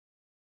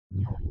My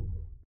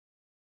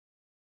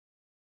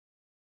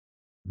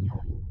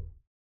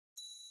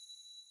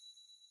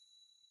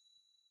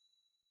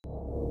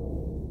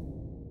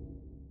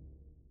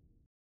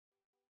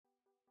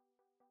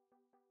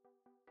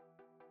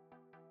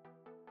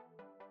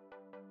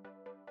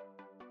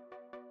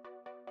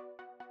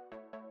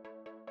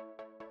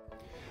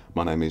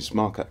name is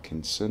Mark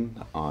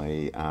Atkinson.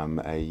 I am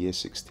a Year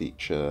 6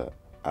 teacher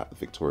at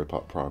Victoria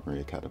Park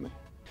Primary Academy.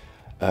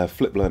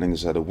 Flip learning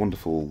has had a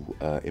wonderful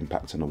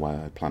impact on the way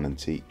I plan and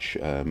teach.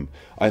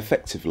 I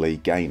effectively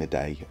gain a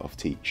day of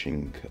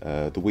teaching.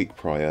 The week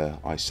prior,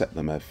 I set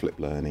them a flip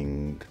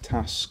learning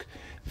task.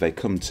 They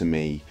come to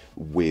me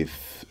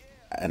with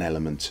an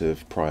element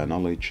of prior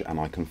knowledge, and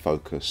I can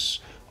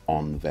focus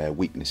on their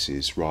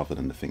weaknesses rather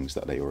than the things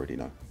that they already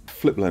know.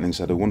 Flip learning's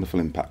had a wonderful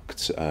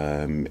impact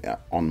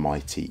on my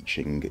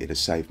teaching. It has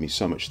saved me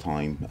so much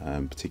time,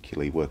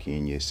 particularly working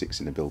in Year 6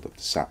 in the build-up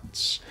to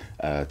SATs.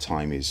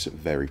 Time is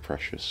very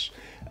precious.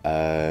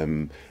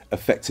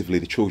 Effectively,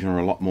 the children are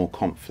a lot more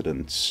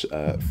confident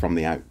from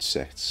the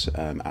outset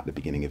at the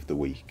beginning of the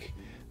week.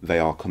 They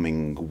are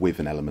coming with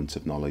an element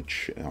of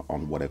knowledge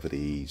on whatever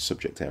the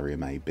subject area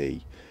may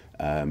be.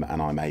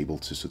 And I'm able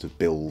to sort of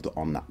build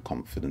on that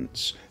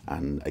confidence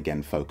and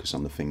again focus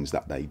on the things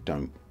that they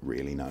don't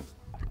really know.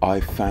 I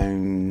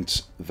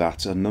found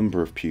that a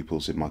number of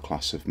pupils in my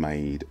class have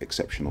made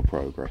exceptional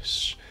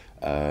progress.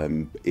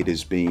 It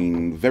has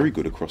been very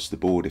good across the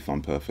board, if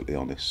I'm perfectly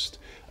honest,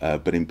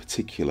 but in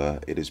particular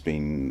it has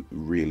been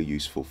really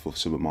useful for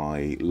some of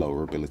my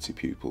lower ability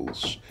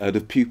pupils. The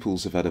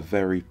pupils have had a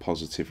very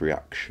positive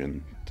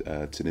reaction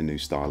to the new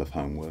style of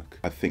homework.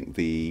 I think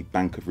the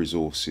bank of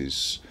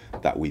resources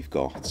that we've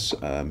got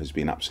has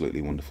been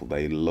absolutely wonderful.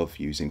 They love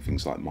using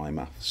things like My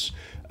Maths.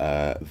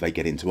 They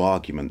get into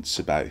arguments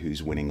about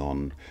who's winning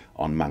on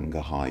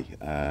Manga High.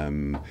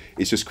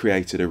 It's just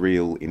created a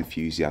real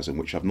enthusiasm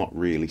which I've not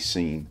really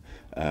seen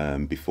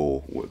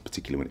before,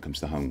 particularly when it comes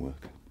to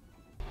homework.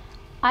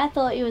 I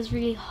thought it was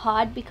really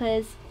hard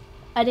because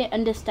I didn't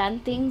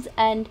understand things,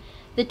 and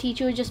the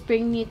teacher would just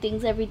bring new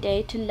things every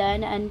day to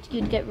learn, and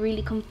you'd get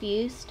really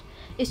confused.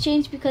 It's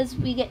changed because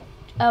we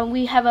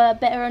have a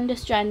better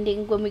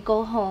understanding when we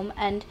go home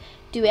and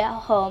do it at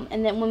home,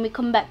 and then when we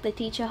come back the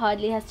teacher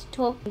hardly has to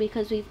talk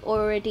because we've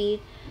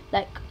already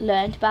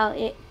learned about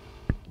it.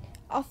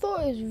 I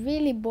thought it was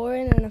really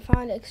boring and I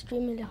found it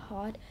extremely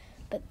hard,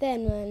 but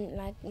then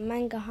when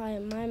Manga High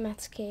and My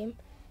Maths came,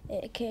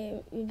 it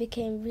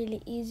became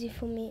really easy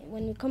for me.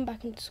 When we come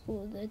back into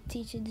school, the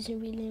teacher doesn't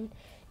really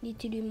need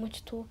to do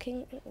much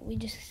talking. We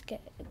just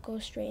go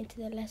straight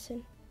into the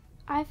lesson.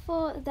 I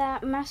thought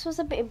that maths was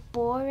a bit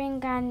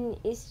boring and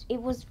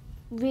it was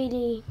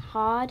really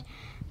hard,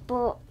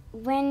 but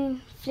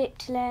when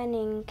flipped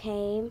learning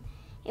came,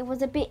 it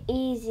was a bit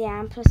easier,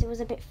 and plus it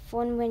was a bit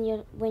fun when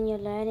you're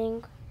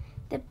learning.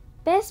 The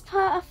best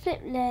part of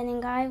flipped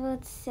learning, I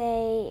would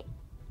say,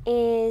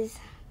 is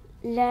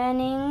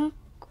learning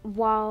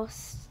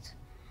whilst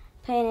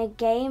playing a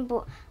game.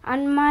 But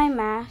on My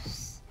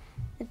Maths,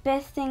 the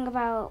best thing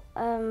about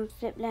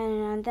flipped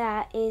learning on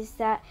that is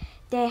that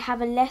they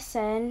have a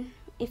lesson.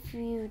 If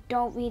you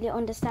don't really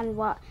understand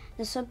what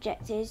the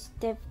subject is,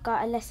 they've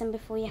got a lesson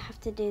before you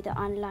have to do the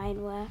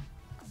online work.